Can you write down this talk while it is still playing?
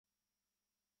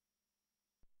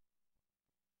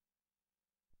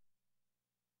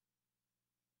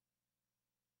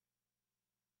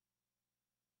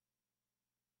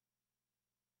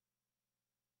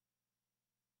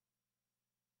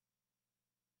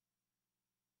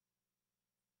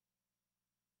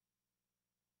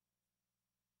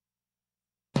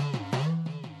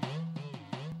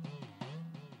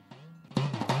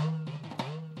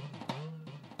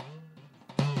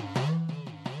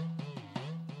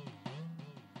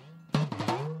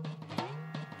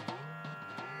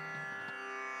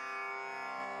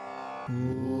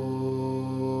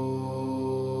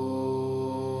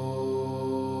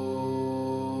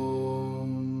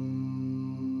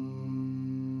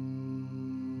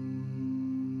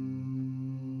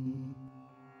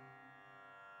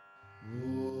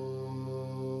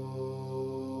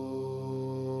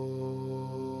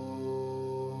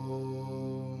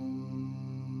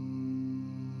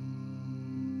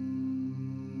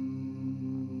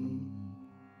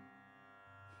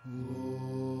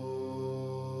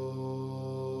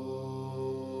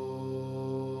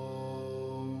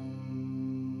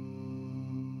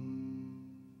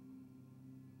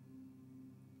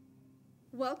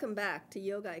Welcome back to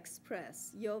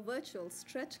Yogaxpress, your virtual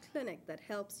stretch clinic that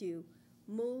helps you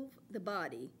move the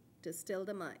body to still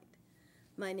the mind.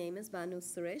 My name is Banu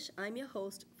Suresh. I'm your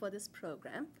host for this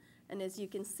program. And as you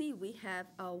can see, we have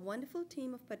our wonderful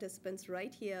team of participants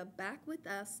right here back with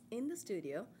us in the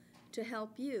studio to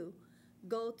help you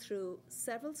go through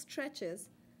several stretches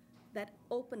that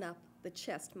open up the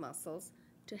chest muscles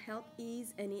to help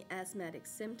ease any asthmatic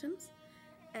symptoms.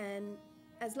 And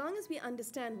as long as we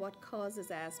understand what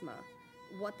causes asthma,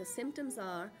 what the symptoms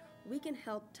are, we can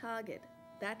help target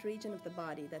that region of the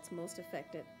body that's most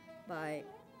affected by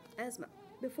asthma.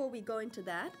 Before we go into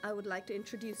that, I would like to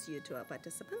introduce you to our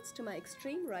participants. To my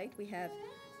extreme right, we have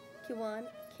Kiwan,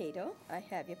 Cato. I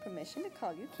have your permission to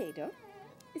call you Cato.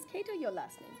 Is Cato your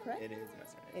last name, correct? It is,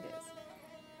 that's right. It is.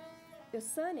 Your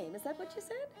surname, is that what you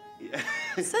said? Yeah.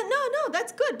 So, no,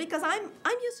 that's good because I'm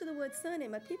used to the word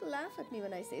surname, but people laugh at me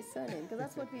when I say surname because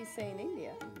that's what we say in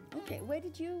India. Okay, where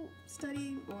did you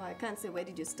study? Well, I can't say where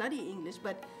did you study English,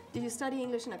 but did you study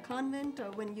English in a convent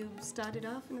or when you started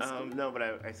off in a school? No, but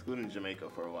I schooled in Jamaica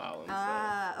for a while.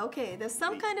 And okay. There's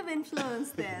some kind of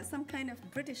influence there, some kind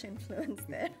of British influence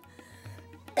there.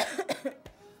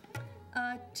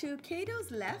 To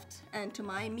Cato's left and to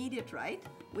my immediate right,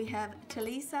 we have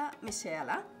Talisa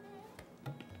Michela.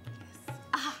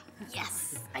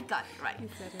 Yes, I got it right. You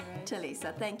said it right.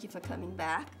 Talisa, thank you for coming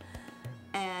back.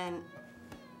 And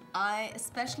I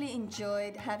especially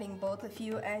enjoyed having both of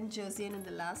you and Josiane in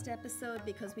the last episode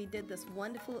because we did this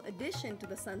wonderful addition to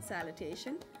the sun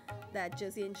salutation that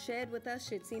Josiane shared with us.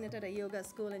 She'd seen it at a yoga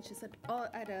school and she said,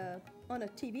 on a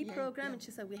TV program, and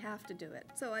she said, we have to do it.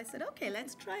 So I said, okay,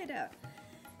 let's try it out.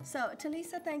 So,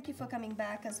 Talisa, thank you for coming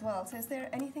back as well. So is there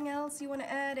anything else you want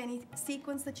to add? Any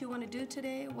sequence that you want to do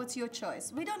today? What's your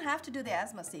choice? We don't have to do the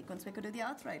asthma sequence. We could do the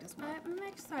arthritis one. I'm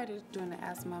excited doing the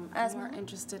asthma. I'm more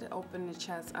interested in opening the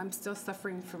chest. I'm still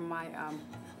suffering from my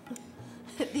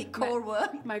the core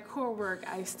work. My core work.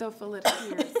 I still feel it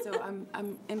here. So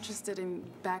I'm interested in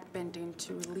back bending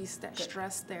to release that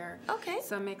stress there. Okay.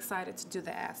 So I'm excited to do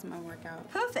the asthma workout.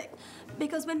 Perfect.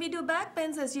 Because when we do back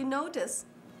bends, as you notice,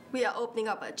 we are opening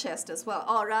up our chest as well.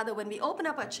 Or rather, when we open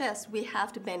up our chest, we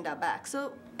have to bend our back.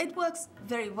 So it works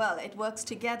very well. It works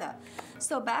together.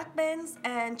 So back bends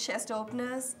and chest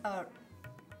openers are,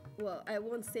 well, I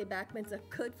won't say back bends are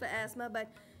good for asthma,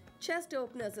 but chest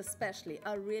openers especially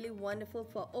are really wonderful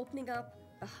for opening up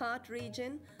the heart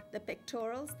region, the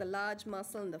pectorals, the large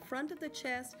muscle in the front of the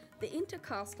chest, the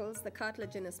intercostals, the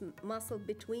cartilaginous muscle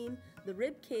between the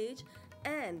rib cage,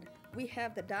 and we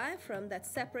have the diaphragm that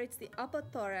separates the upper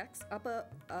thorax, upper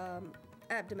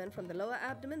abdomen from the lower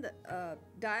abdomen. The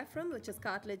diaphragm, which is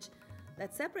cartilage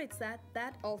that separates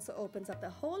that also opens up. The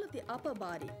whole of the upper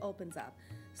body opens up.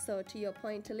 So to your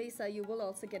point, Talisa, you will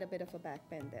also get a bit of a back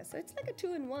bend there. So it's like a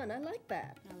 2-in-1. I like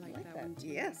that. I like that one too.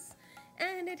 Yes.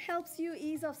 And it helps you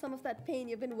ease off some of that pain.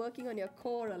 You've been working on your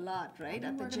core a lot, right?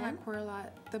 I'm at the working gym? on core a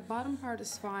lot. The bottom part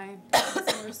is fine.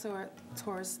 It's more so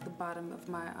towards the bottom of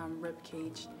my rib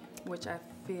cage, which I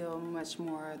feel much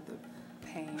more the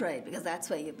pain. Right, because that's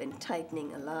where you've been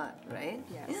tightening a lot, right?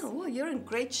 Yes. Yeah, well, you're in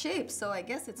great shape, so I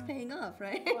guess it's paying off,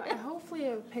 right? Well, hopefully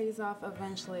it pays off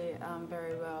eventually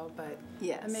very well, but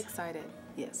Yes. I'm excited.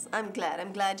 Yes, I'm glad.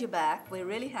 I'm glad you're back. We're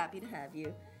really happy to have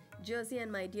you. Josiane,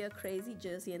 my dear crazy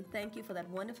Josiane, thank you for that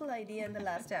wonderful idea in the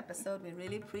last episode. We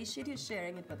really appreciate you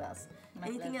sharing it with us.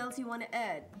 Anything else you want to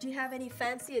add? Do you have any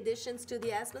fancy additions to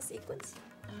the asthma sequence?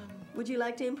 Would you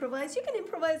like to improvise? You can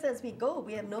improvise as we go.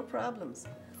 We have no problems.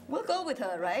 We'll go with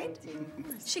her, right?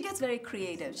 She gets very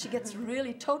creative. She gets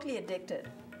really totally addicted.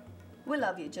 We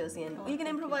love you, Josiane. You can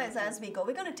improvise as we go.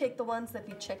 We're going to take the ones that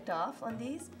we checked off on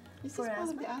these. Is this part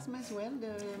of the asthma as well?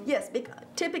 Yes,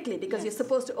 typically because you're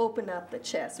supposed to open up the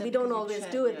chest. We don't always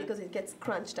do it because it gets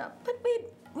crunched up. But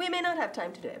we may not have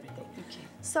time to do everything. Okay.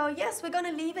 So yes, we're going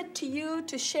to leave it to you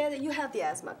to share that you have the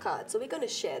asthma card. So we're going to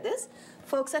share this.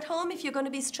 Folks at home, if you're going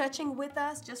to be stretching with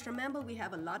us, just remember we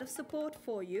have a lot of support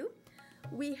for you.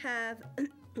 We have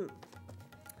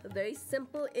a very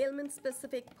simple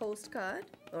ailment-specific postcard.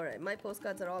 All right, my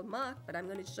postcards are all marked, but I'm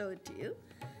going to show it to you.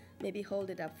 Maybe hold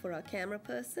it up for our camera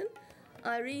person.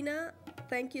 Irina,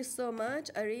 thank you so much.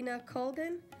 Irina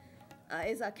Colgan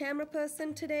is our camera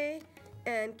person today.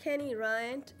 And Kenny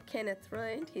Ryant, Kenneth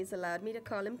Ryant, he's allowed me to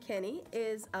call him Kenny,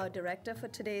 is our director for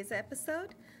today's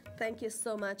episode. Thank you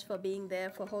so much for being there,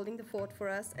 for holding the fort for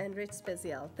us. And Rich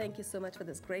Spezial, thank you so much for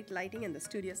this great lighting and the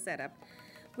studio setup.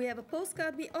 We have a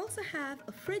postcard. We also have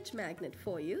a fridge magnet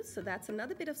for you, so that's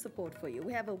another bit of support for you.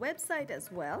 We have a website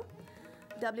as well,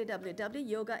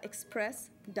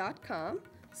 www.yogaxpress.com.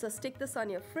 So stick this on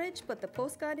your fridge, put the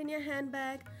postcard in your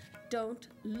handbag. Don't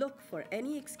look for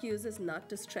any excuses not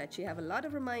to stretch. You have a lot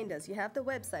of reminders. You have the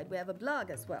website. We have a blog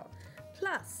as well.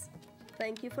 Plus,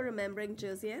 thank you for remembering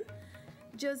Josiane.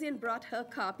 Josiane brought her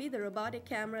copy. The robotic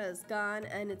camera is gone,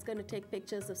 and it's going to take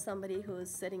pictures of somebody who is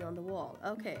sitting on the wall.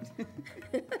 Okay.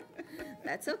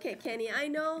 That's okay, Kenny. I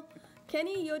know.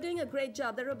 Kenny, you're doing a great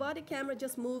job. The robotic camera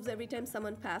just moves every time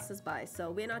someone passes by, so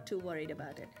we're not too worried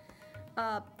about it.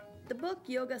 The book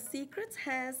Yoga Secrets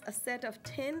has a set of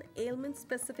 10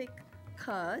 ailment-specific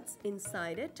cards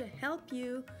inside it to help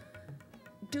you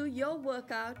do your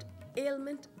workout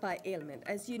ailment by ailment.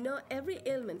 As you know, every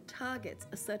ailment targets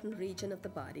a certain region of the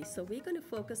body, so we're going to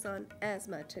focus on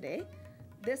asthma today.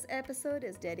 This episode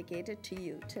is dedicated to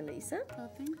you, Talisa. Oh,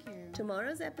 thank you.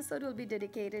 Tomorrow's episode will be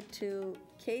dedicated to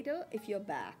Cato if you're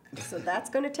back. So that's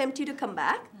going to tempt you to come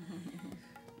back.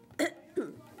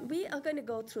 We are going to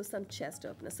go through some chest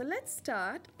openers. So let's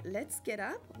start. Let's get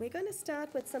up. We're going to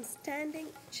start with some standing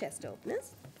chest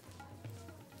openers.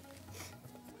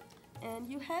 And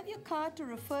you have your card to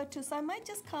refer to, so I might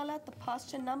just call out the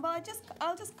posture number.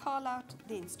 I'll just call out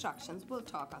the instructions. We'll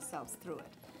talk ourselves through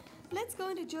it. Let's go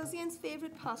into Josiane's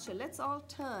favorite posture. Let's all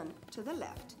turn to the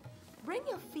left. Bring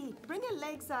your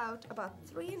legs out about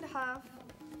 3.5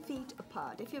 feet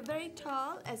apart. If you're very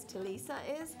tall, as Talisa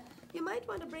is, you might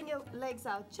want to bring your legs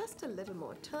out just a little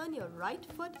more. Turn your right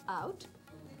foot out.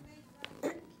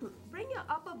 Bring your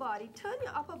upper body, turn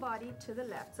your upper body to the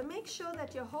left. So make sure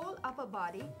that your whole upper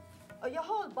body, or your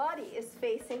whole body is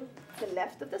facing the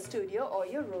left of the studio or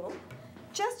your room.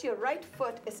 Just your right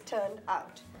foot is turned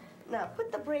out. Now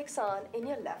put the brakes on in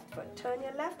your left foot. Turn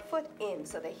your left foot in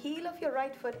so the heel of your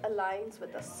right foot aligns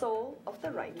with the sole of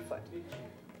the right foot.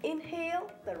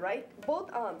 Inhale,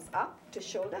 both arms up to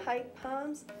shoulder height,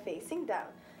 palms facing down.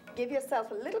 Give yourself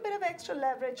a little bit of extra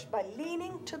leverage by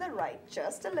leaning to the right,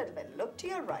 just a little bit. Look to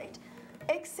your right.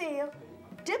 Exhale,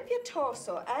 dip your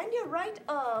torso and your right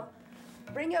arm.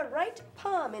 Bring your right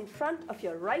palm in front of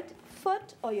your right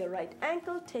foot or your right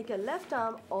ankle. Take your left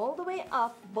arm all the way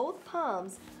up, both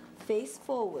palms face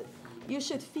forward. You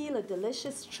should feel a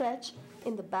delicious stretch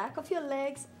in the back of your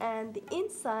legs and the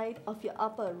inside of your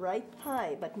upper right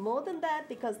thigh. But more than that,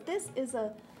 because this is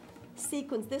a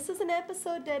sequence, this is an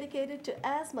episode dedicated to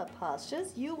asthma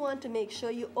postures, you want to make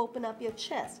sure you open up your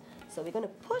chest. So we're going to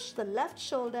push the left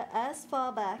shoulder as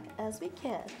far back as we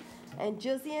can. And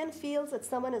Josiane feels that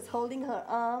someone is holding her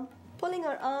arm, pulling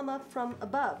her arm up from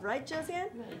above, right, Josiane?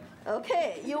 Right.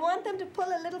 Okay, you want them to pull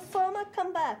a little firmer,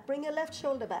 come back, bring your left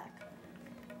shoulder back.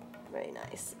 Very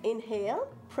nice. Inhale,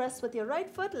 press with your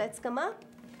right foot, let's come up.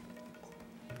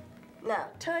 Now,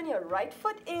 turn your right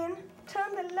foot in,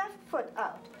 turn the left foot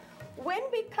out. When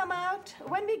we come out,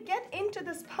 when we get into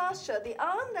this posture, the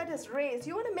arm that is raised,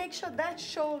 you want to make sure that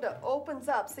shoulder opens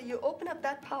up, so you open up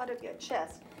that part of your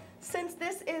chest. Since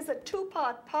this is a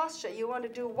two-part posture, you want to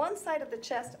do one side of the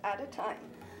chest at a time.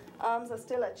 Arms are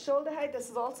still at shoulder height. This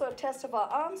is also a test of our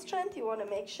arm strength. You want to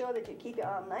make sure that you keep your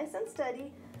arm nice and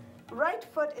steady. Right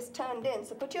foot is turned in,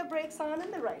 so put your brakes on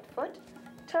in the right foot.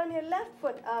 Turn your left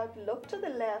foot out, look to the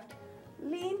left,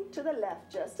 lean to the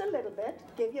left just a little bit.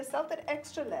 Give yourself that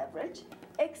extra leverage.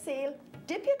 Exhale,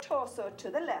 dip your torso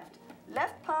to the left.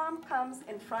 Left palm comes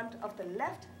in front of the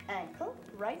left ankle.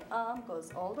 Right arm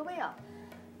goes all the way up.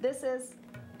 This is,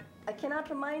 I cannot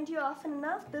remind you often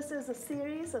enough, this is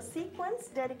a sequence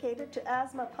dedicated to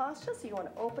asthma posture. So you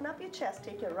want to open up your chest,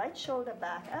 take your right shoulder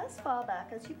back as far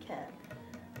back as you can.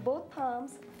 Both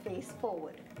palms face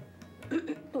forward.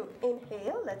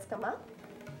 Inhale, let's come up.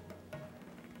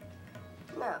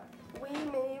 Now,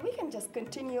 we can just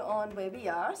continue on where we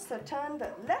are. So turn the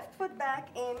left foot back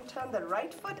in, turn the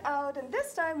right foot out, and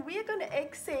this time we're going to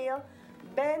exhale,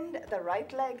 bend the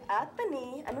right leg at the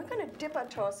knee, and we're going to dip our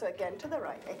torso again to the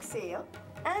right. Exhale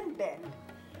and bend.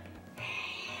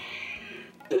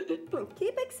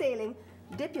 Keep exhaling.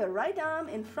 Dip your right arm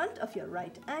in front of your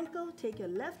right ankle. Take your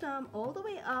left arm all the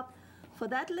way up for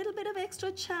that little bit of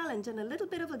extra challenge and a little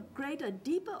bit of a greater,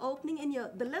 deeper opening in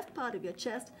the left part of your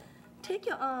chest. Take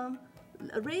your arm,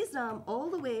 raised arm all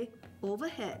the way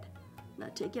overhead. Now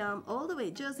take your arm all the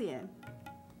way, Josiane.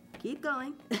 Keep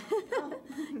going.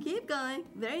 Keep going.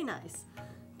 Very nice.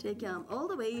 Take your arm all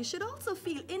the way. You should also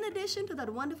feel, in addition to that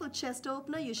wonderful chest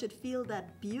opener, you should feel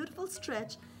that beautiful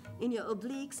stretch in your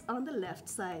obliques on the left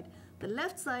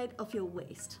side of your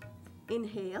waist.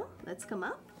 Inhale. Let's come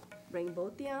up. Bring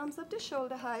both the arms up to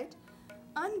shoulder height.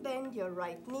 Unbend your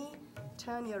right knee.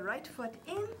 Turn your right foot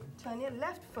in. Turn your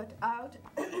left foot out.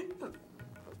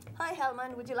 Hi,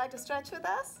 Helman. Would you like to stretch with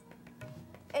us?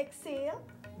 Exhale.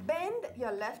 Bend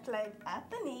your left leg at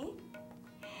the knee.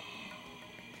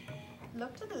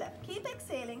 Look to the left. Keep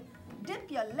exhaling. Dip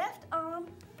your left arm.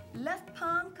 Left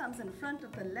palm comes in front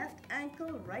of the left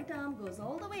ankle. Right arm goes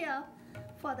all the way up.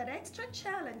 For that extra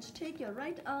challenge, take your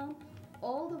right arm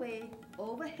all the way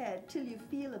overhead till you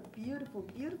feel a beautiful,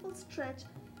 beautiful stretch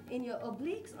in your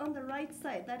obliques on the right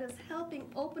side. That is helping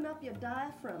open up your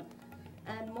diaphragm.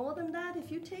 And more than that,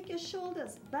 if you take your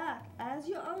shoulders back as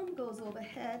your arm goes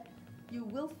overhead, you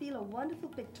will feel a wonderful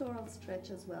pectoral stretch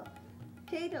as well.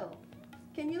 Cato,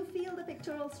 can you feel the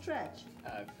pectoral stretch?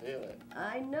 I feel it.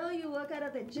 I know you work out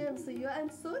at the gym,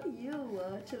 and so do you,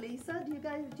 Talisa.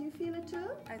 Do you feel it too?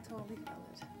 I totally feel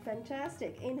it.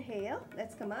 Fantastic. Inhale.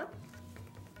 Let's come up.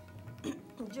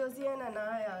 Josiane and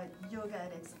I are yoga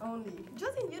addicts only.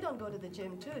 Josiane, you don't go to the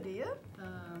gym too, do you?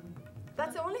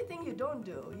 That's the only thing you don't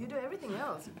do. You do everything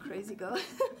else, you crazy girl.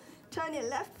 Turn your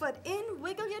left foot in,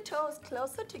 wiggle your toes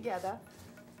closer together.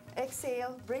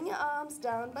 Exhale, bring your arms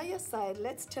down by your side.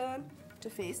 Let's turn to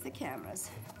face the cameras.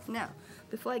 Now,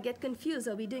 before I get confused,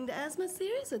 are we doing the asthma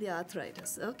series or the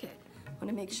arthritis? Okay, I want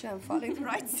to make sure I'm following the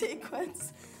right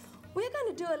sequence. We're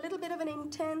going to do a little bit of an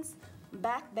intense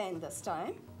back bend this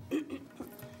time.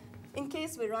 In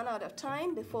case we run out of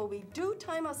time, before we do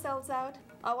time ourselves out,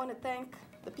 I want to thank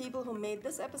the people who made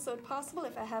this episode possible,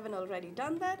 if I haven't already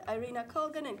done that. Irina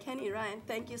Colgan and Kenny Ryan,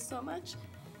 thank you so much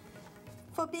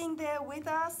for being there with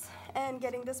us and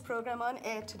getting this program on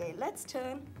air today. Let's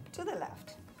turn to the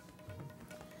left.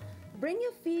 Bring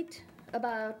your feet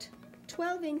about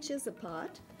 12 inches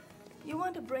apart. You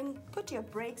want to put your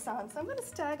brakes on. So I'm going to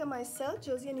stagger myself.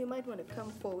 Josiane, you might want to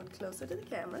come forward closer to the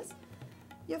cameras.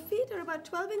 Your feet are about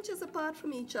 12 inches apart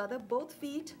from each other. Both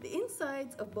feet, the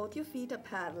insides of both your feet are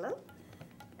parallel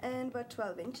and about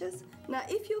 12 inches. Now,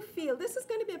 if you feel, this is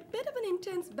going to be a bit of an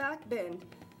intense back bend.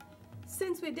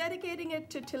 Since we're dedicating it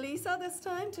to Talisa this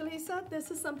time, Talisa,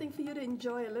 this is something for you to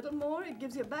enjoy a little more. It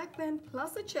gives you a back bend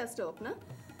plus a chest opener.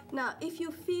 Now, if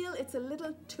you feel it's a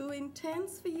little too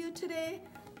intense for you today,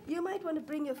 you might want to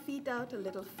bring your feet out a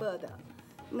little further.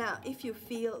 Now, if you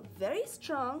feel very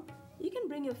strong, you can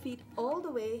bring your feet all the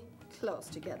way close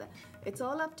together. It's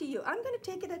all up to you. I'm going to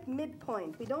take it at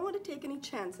midpoint. We don't want to take any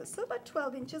chances. So about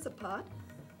 12 inches apart.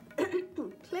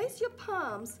 Place your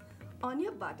palms on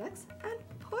your buttocks and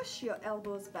push your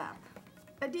elbows back.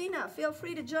 Adina, feel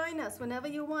free to join us whenever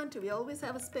you want to. We always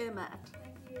have a spare mat.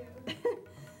 Thank you.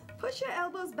 Push your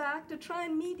elbows back to try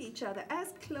and meet each other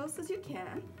as close as you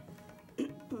can.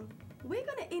 We're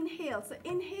going to inhale. So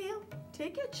inhale,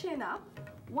 take your chin up.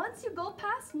 Once you go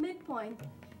past midpoint,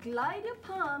 glide your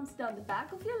palms down the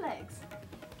back of your legs.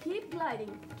 Keep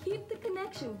gliding. Keep the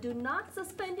connection. Do not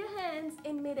suspend your hands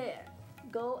in midair.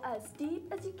 Go as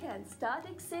deep as you can. Start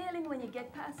exhaling when you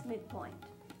get past midpoint.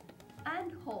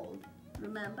 And hold.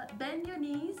 Remember, bend your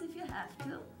knees if you have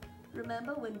to.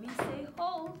 Remember, when we say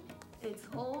hold, it's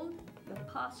hold your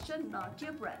posture, not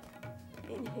your breath.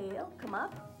 Inhale, come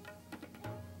up.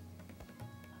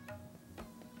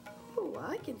 Oh,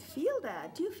 I can feel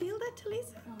that. Do you feel that,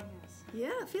 Talisa? Oh, yes.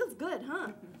 Yeah, it feels good, huh?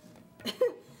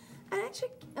 And actually,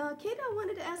 Kate, I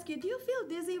wanted to ask you, do you feel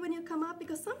dizzy when you come up?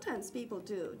 Because sometimes people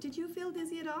do. Did you feel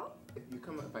dizzy at all? If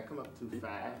I come up too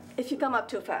fast. If you come up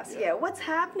too fast, yeah. What's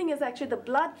happening is actually the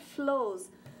blood flows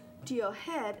to your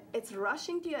head. It's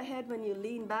rushing to your head when you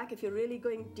lean back, if you're really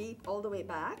going deep all the way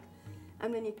back.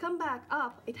 And when you come back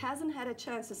up, it hasn't had a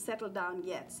chance to settle down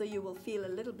yet, so you will feel a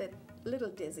little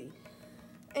dizzy.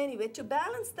 Anyway, to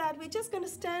balance that, we're just going to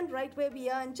stand right where we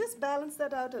are and just balance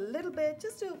that out a little bit,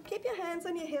 just to keep your hands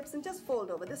on your hips and just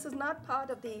fold over. This is not part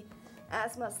of the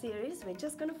asthma series. We're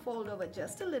just going to fold over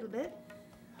just a little bit.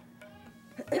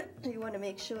 You want to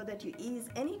make sure that you ease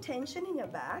any tension in your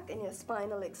back and your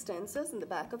spinal extensors in the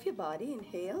back of your body.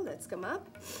 Inhale, let's come up.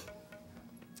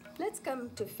 Let's come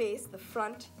to face the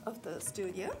front of the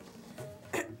studio.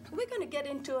 We're going to get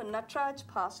into a Nataraj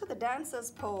posture, the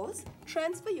dancer's pose.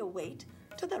 Transfer your weight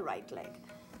to the right leg.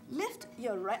 Lift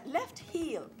your left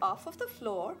heel off of the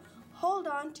floor. Hold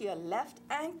on to your left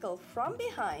ankle from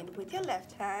behind with your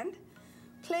left hand.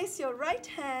 Place your right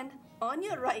hand on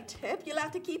your right hip. You'll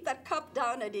have to keep that cup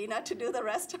down, Adina, to do the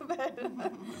rest of it.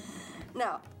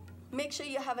 Now, make sure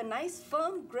you have a nice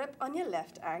firm grip on your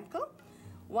left ankle.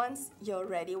 Once you're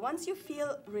ready, once you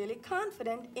feel really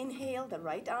confident, inhale the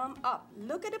right arm up.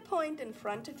 Look at a point in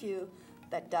front of you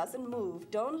that doesn't move.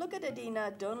 Don't look at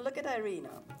Adina, don't look at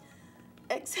Irina.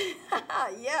 Exhale.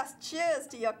 Yes, cheers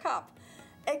to your cup.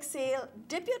 Exhale,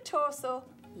 dip your torso,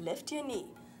 lift your knee.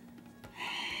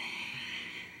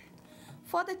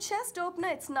 For the chest opener,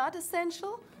 it's not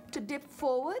essential to dip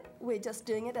forward. We're just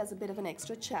doing it as a bit of an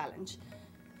extra challenge.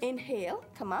 Inhale,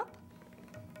 come up.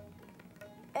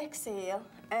 Exhale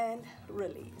and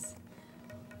release.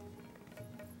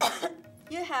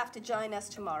 You have to join us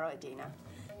tomorrow, Adina.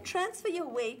 Transfer your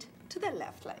weight to the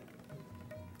left leg.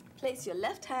 Place your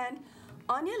left hand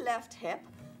on your left hip.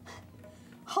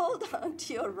 Hold on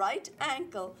to your right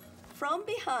ankle from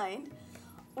behind.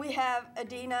 We have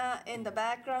Adina in the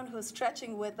background who's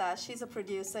stretching with us. She's a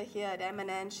producer here at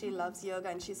MNN. She loves yoga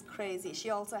and she's crazy. She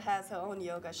also has her own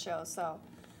yoga show. So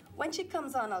when she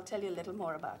comes on, I'll tell you a little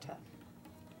more about her.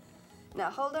 Now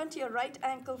hold on to your right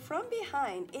ankle from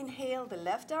behind. Inhale the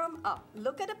left arm up.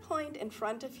 Look at a point in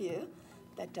front of you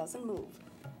that doesn't move.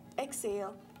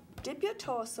 Exhale, dip your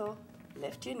torso,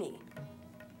 lift your knee.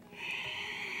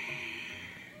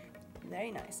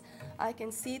 Very nice. I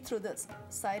can see through the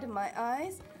side of my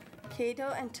eyes.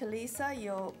 Cato and Talisa,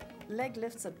 your leg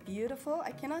lifts are beautiful.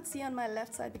 I cannot see on my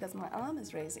left side because my arm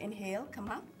is raised. Inhale, come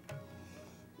up.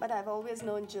 But I've always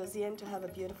known Josiane to have a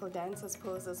beautiful dancer's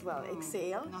pose as well.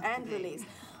 Exhale and release.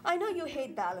 I know you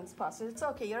hate balance postures. It's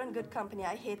okay, you're in good company.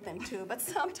 I hate them too. But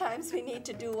sometimes we need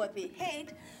to do what we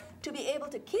hate to be able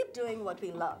to keep doing what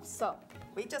we love. So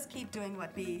we just keep doing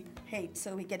what we hate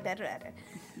so we get better at it.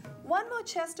 One more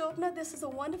chest opener. This is a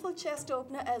wonderful chest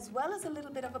opener as well as a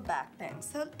little bit of a back bend.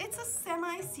 So it's a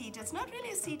semi-seat. It's not really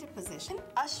a seated position.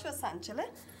 Ashwasanchala.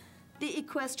 The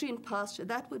equestrian posture,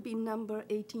 that would be number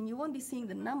 18. You won't be seeing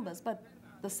the numbers, but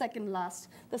the second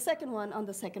one on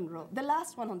the second row, the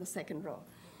last one on the second row.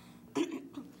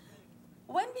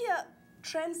 When we are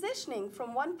transitioning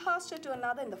from one posture to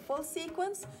another in the full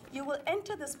sequence, you will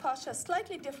enter this posture a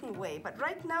slightly different way, but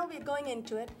right now we're going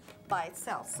into it by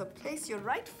itself. So place your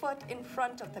right foot in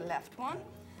front of the left one.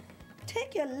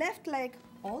 Take your left leg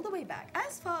all the way back,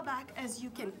 as far back as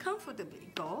you can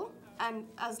comfortably go. And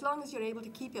as long as you're able to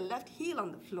keep your left heel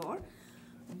on the floor,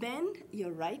 bend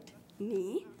your right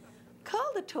knee, curl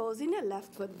the toes in your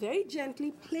left foot, very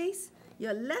gently place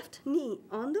your left knee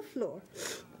on the floor.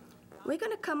 We're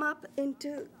going to come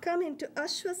into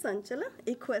Ashwasanchala,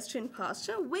 equestrian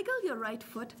posture. Wiggle your right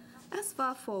foot as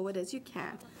far forward as you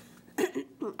can.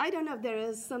 I don't know if there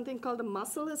is something called a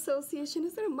muscle association.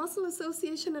 Is there a muscle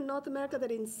association in North America that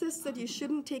insists that you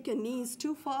shouldn't take your knees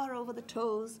too far over the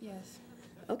toes? Yes.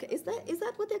 Okay, is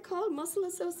that what they're called, muscle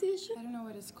association? I don't know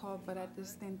what it's called, but I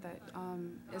just think that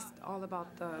it's all about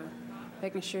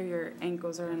making sure your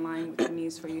ankles are in line with your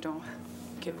knees so you don't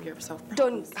give yourself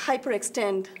problems. Don't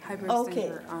hyperextend. Hyperextend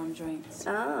your joints.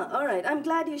 Ah, all right. I'm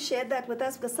glad you shared that with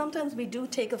us because sometimes we do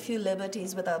take a few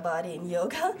liberties with our body in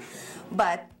yoga.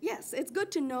 But yes, it's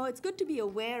good to know, it's good to be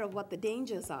aware of what the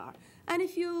dangers are. And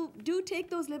if you do take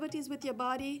those liberties with your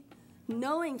body,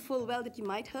 knowing full well that you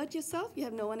might hurt yourself, you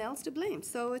have no one else to blame.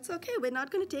 So it's okay. We're not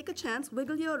going to take a chance.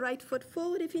 Wiggle your right foot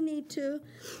forward if you need to.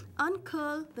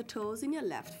 Uncurl the toes in your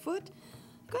left foot.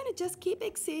 Going to just keep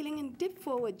exhaling and dip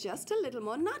forward just a little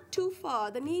more. Not too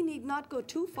far. The knee need not go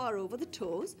too far over the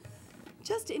toes.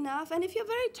 Just enough. And if you're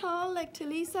very tall, like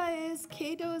Talisa is,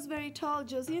 Cato is very tall,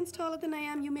 Josiane's taller than I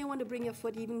am, you may want to bring your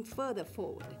foot even further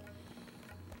forward.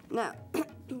 Now,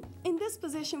 in this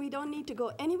position, we don't need to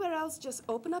go anywhere else. Just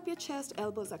open up your chest,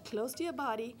 elbows are close to your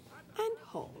body, and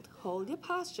hold. Hold your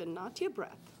posture, not your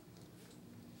breath.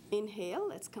 Inhale,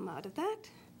 let's come out of that,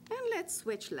 and let's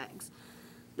switch legs.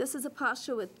 This is a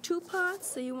posture with two parts,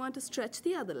 so you want to stretch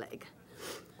the other leg.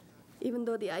 Even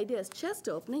though the idea is chest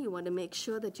opener, you want to make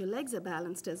sure that your legs are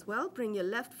balanced as well. Bring your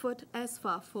left foot as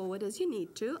far forward as you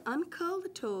need to. Uncurl the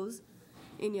toes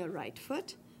in your right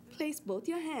foot. Place both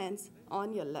your hands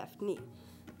on your left knee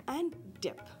and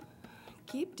dip.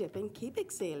 Keep dipping, keep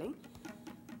exhaling.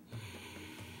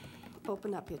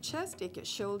 Open up your chest, take your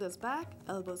shoulders back,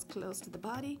 elbows close to the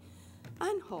body,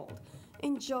 and hold.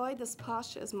 Enjoy this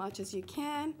posture as much as you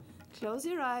can. Close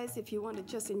your eyes if you want to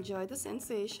just enjoy the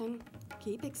sensation.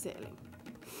 Keep exhaling.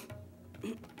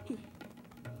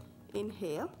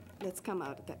 Inhale. Let's come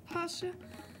out of that posture.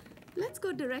 Let's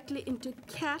go directly into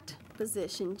cat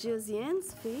position,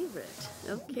 Josiane's favorite.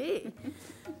 Okay.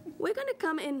 We're going to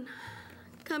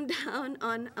come down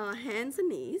on our hands and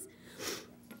knees.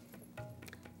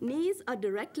 Knees are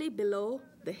directly below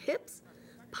the hips.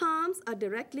 palms are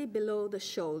directly below the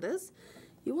shoulders.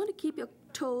 You want to keep your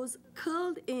toes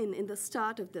curled in the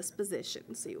start of this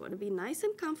position. So you want to be nice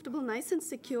and comfortable, nice and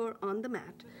secure on the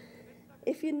mat.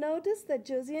 If you notice that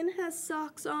Josiane has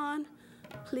socks on,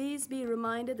 please be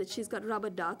reminded that she's got rubber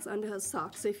dots under her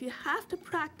socks. So if you have to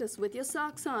practice with your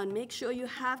socks on, make sure you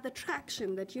have the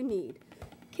traction that you need.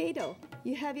 Cato,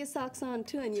 you have your socks on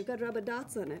too, and you've got rubber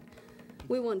dots on it.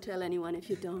 We won't tell anyone if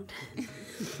you don't.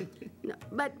 No,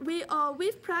 but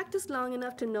we've practiced long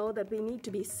enough to know that we need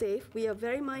to be safe. We are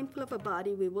very mindful of our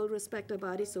body. We will respect our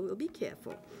body, so we'll be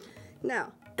careful.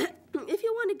 Now, if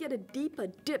you want to get a deeper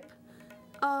dip,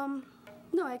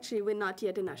 no, actually, we're not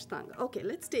yet in Ashtanga. Okay,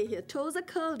 let's stay here. Toes are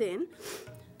curled in.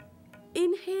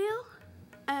 Inhale.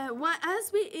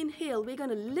 As we inhale, we're going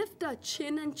to lift our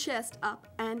chin and chest up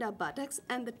and our buttocks,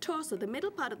 and the torso, the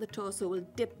middle part of the torso, will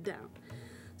dip down.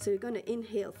 So you're going to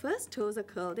inhale first. Toes are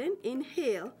curled in.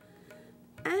 Inhale,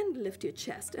 and lift your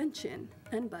chest and chin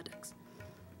and buttocks.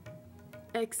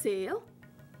 Exhale.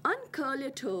 Uncurl your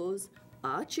toes.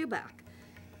 Arch your back.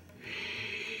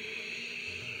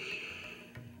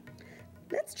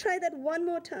 Let's try that one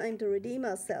more time to redeem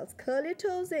ourselves. Curl your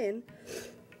toes in.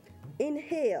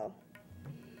 Inhale.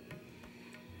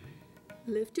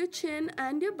 Lift your chin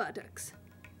and your buttocks.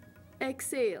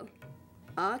 Exhale.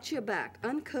 Arch your back.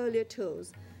 Uncurl your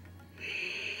toes.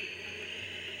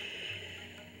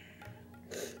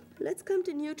 Let's come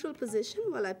to neutral position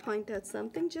while I point out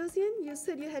something. Josiane, you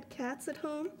said you had cats at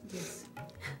home? Yes.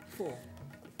 4.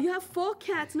 You have 4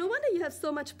 cats. No wonder you have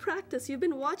so much practice. You've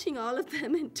been watching all of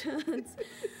them in turns.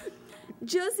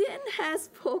 Josiane has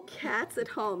 4 cats at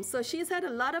home, so she's had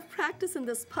a lot of practice in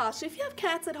this posture. If you have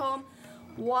cats at home,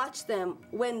 watch them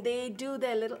when they do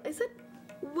their little,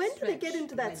 when do they get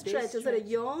into that stretch? Is it a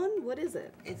yawn? What is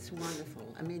it? It's wonderful.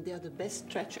 I mean, they're the best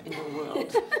stretcher in the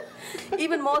world.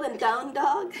 Even more than down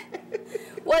dog?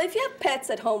 Well, if you have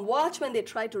pets at home, watch when they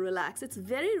try to relax. It's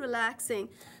very relaxing.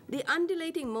 The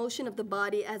undulating motion of the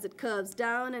body as it curves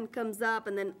down and comes up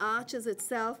and then arches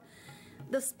itself.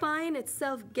 The spine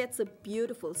itself gets a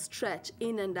beautiful stretch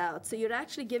in and out. So you're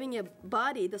actually giving your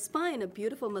body, the spine, a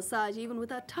beautiful massage even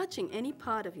without touching any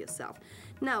part of yourself.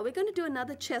 Now, we're going to do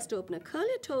another chest opener. Curl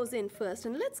your toes in first,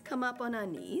 and let's come up on our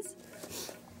knees.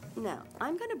 Now,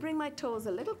 I'm going to bring my toes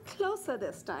a little closer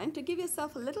this time to give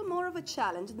yourself a little more of a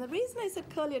challenge. And the reason I said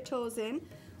curl your toes in,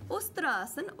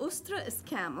 Ustrasana, Ustra is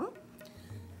camel.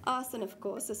 Asana, of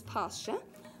course, is posture.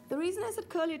 The reason I said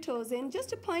curl your toes in, just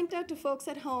to point out to folks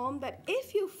at home that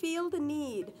if you feel the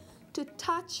need to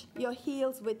touch your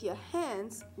heels with your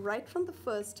hands right from the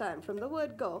first time, from the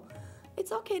word go,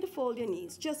 it's okay to fold your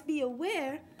knees. Just be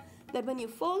aware that when you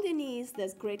fold your knees,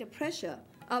 there's greater pressure.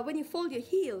 When you fold your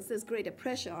heels, there's greater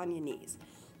pressure on your knees.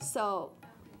 So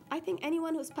I think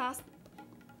anyone who's past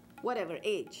whatever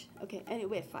age, okay,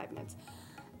 anyway, 5 minutes.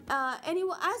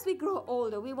 Anyway, as we grow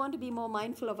older, we want to be more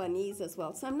mindful of our knees as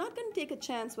well. So I'm not going to take a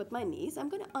chance with my knees. I'm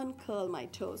going to uncurl my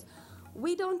toes.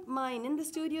 We don't mind. In the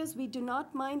studios, we do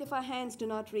not mind if our hands do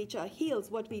not reach our heels.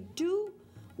 What we do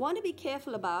want to be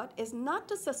careful about is not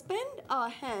to suspend our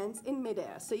hands in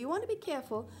midair. So you want to be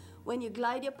careful when you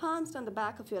glide your palms down the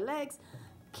back of your legs.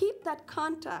 Keep that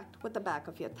contact with the back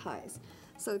of your thighs.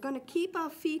 So we're going to keep our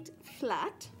feet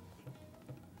flat.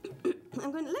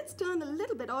 Let's turn a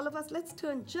little bit, all of us, let's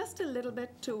turn just a little bit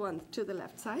to the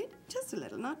left side. Just a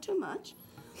little, not too much.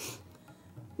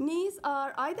 Knees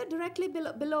are either directly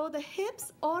below the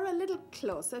hips or a little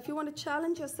closer. If you want to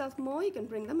challenge yourself more, you can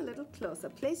bring them a little closer.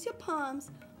 Place your palms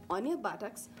on your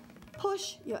buttocks.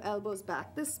 Push your elbows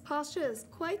back. This posture is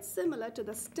quite similar to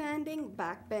the standing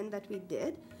back bend that we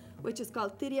did, which is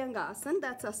called Tiryangasana.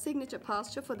 That's our signature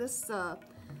posture for this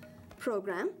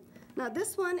program. Now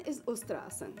this one is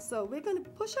Ustrasana. So we're going to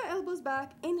push our elbows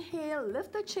back, inhale,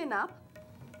 lift the chin up.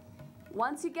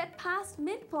 Once you get past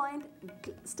midpoint,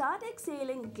 start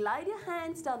exhaling, glide your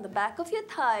hands down the back of your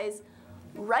thighs.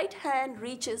 Right hand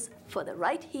reaches for the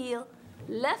right heel,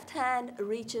 left hand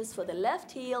reaches for the left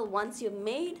heel. Once you've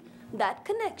made that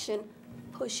connection,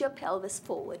 push your pelvis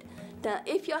forward. Now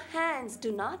if your hands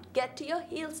do not get to your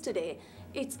heels today,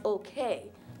 it's okay.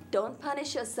 Don't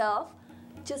punish yourself.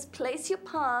 Just place your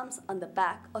palms on the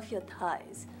back of your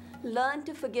thighs. Learn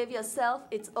to forgive yourself.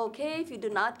 It's okay if you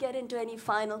do not get into any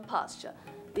final posture.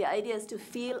 The idea is to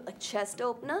feel a chest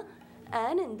opener,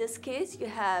 and in this case, you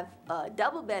have a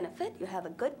double benefit. You have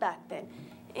a good back bend.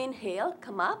 Inhale,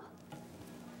 come up.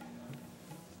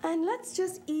 And let's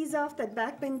just ease off that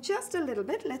back bend just a little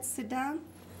bit. Let's sit down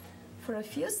for a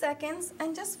few seconds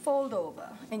and just fold over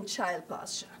in child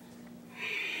posture.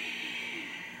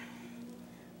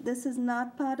 This is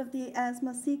not part of the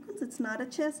asthma sequence. It's not a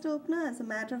chest opener. As a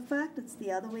matter of fact, it's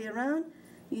the other way around.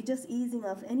 You're just easing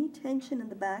off any tension in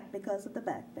the back because of the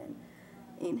back bend.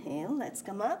 Inhale, let's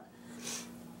come up.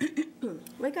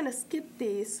 We're going to skip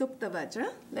the Supta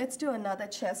Vajra. Let's do another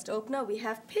chest opener. We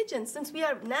have pigeon. Since we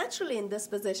are naturally in this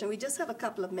position, we just have a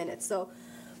couple of minutes. So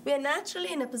we are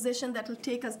naturally in a position that will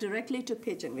take us directly to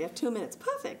pigeon. We have 2 minutes.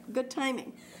 Perfect. Good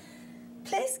timing.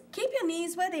 Keep your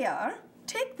knees where they are.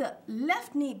 Take the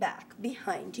left knee back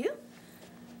behind you.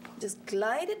 Just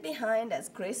glide it behind as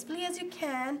gracefully as you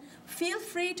can. Feel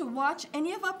free to watch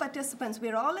any of our participants.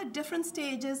 We're all at different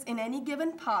stages in any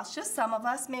given posture. Some of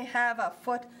us may have our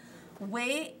foot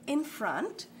way in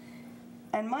front.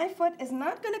 And my foot is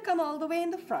not going to come all the way in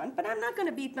the front, but I'm not going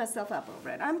to beat myself up over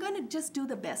it. I'm going to just do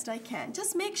the best I can.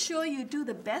 Just make sure you do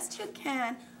the best you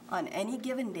can on any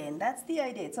given day. And that's the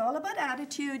idea. It's all about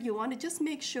attitude. You want to just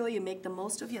make sure you make the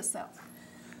most of yourself.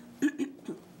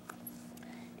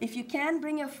 If you can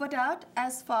bring your foot out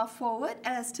as far forward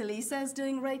as Talisa is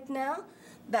doing right now,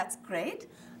 that's great.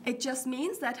 It just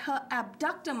means that her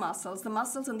abductor muscles, the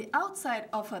muscles on the outside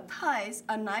of her thighs,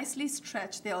 are nicely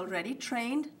stretched. They're already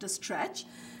trained to stretch,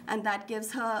 and that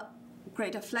gives her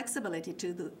greater flexibility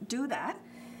to do that.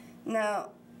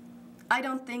 Now, I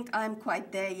don't think I'm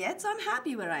quite there yet, so I'm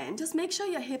happy where I am. Just make sure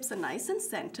your hips are nice and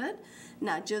centered.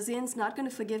 Now, Josiane's not going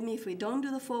to forgive me if we don't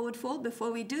do the forward fold.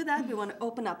 Before we do that, we want to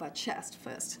open up our chest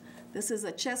first. This is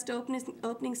a chest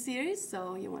opening series,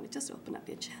 so you want to just open up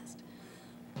your chest.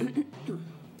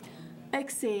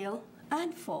 Exhale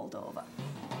and fold over.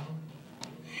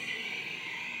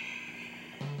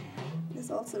 This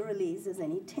also releases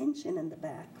any tension in the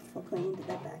back for going into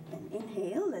that back bend.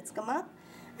 Inhale, let's come up,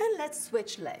 and let's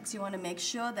switch legs. You want to make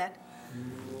sure that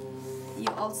you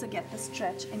also get the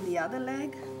stretch in the other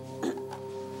leg.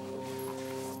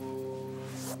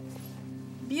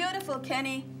 Beautiful,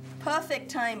 Kenny. Perfect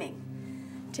timing.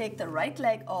 Take the right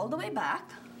leg all the way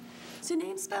back. Is your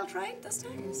name spelled right this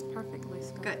time? It's perfectly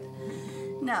spelled. Good.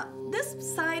 Now,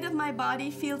 this side of my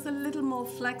body feels a little more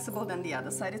flexible than the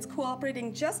other side. It's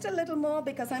cooperating just a little more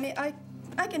because I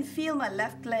can feel my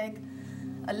left leg,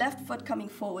 a left foot coming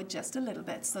forward just a little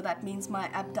bit. So that means my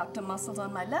abductor muscles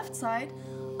on my left side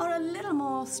are a little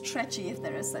more stretchy, if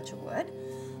there is such a word.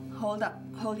 Hold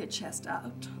your chest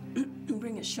out.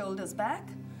 Bring your shoulders back.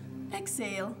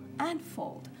 Exhale and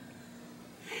fold.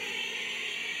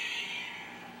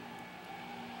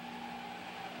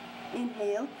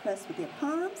 Inhale, press with your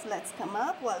palms. Let's come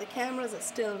up while the cameras are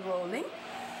still rolling.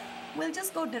 We'll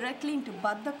just go directly into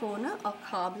Baddha Kona or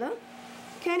Cobbler.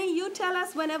 Kenny, you tell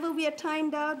us whenever we are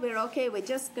timed out. We're okay. We're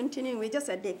just continuing. We're just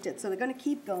addicted. So we're going to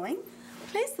keep going.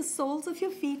 Place the soles of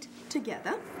your feet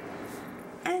together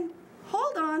and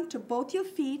hold on to both your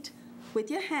feet with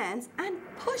your hands and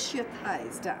push your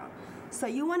thighs down. So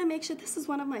you want to make sure, this is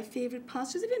one of my favorite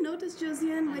postures. Have you noticed,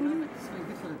 Josiane, It's really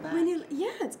good for the back. yeah,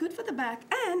 it's good for the back.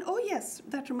 And, oh yes,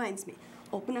 that reminds me,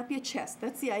 open up your chest.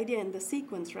 That's the idea in the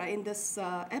sequence, right, in this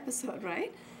episode,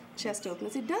 right? Chest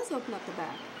opens. It does open up the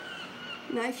back.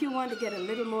 Now, if you want to get a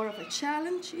little more of a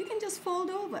challenge, you can just fold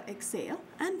over. Exhale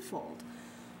and fold.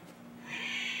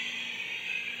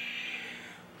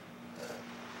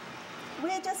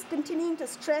 We're just continuing to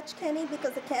stretch, Kenny,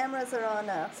 because the cameras are on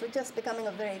us. We're just becoming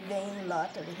a very vain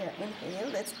lot over here. Inhale,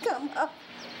 let's come up.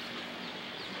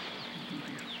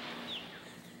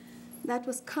 That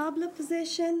was cobbler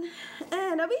position.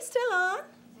 And are we still on?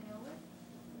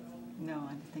 No,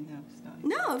 I don't think that was starting.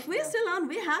 No, if we're still on,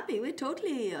 we're happy. We're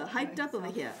totally hyped up over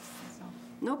here. So,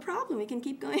 No problem, we can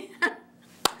keep going.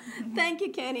 Thank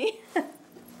you, Kenny.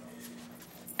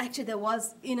 Actually, there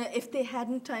was, if they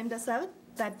hadn't timed us out,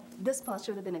 this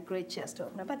posture would have been a great chest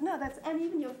opener. But no, and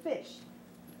even your fish.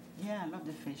 yeah, I love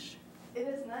the fish. It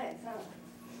is nice, huh?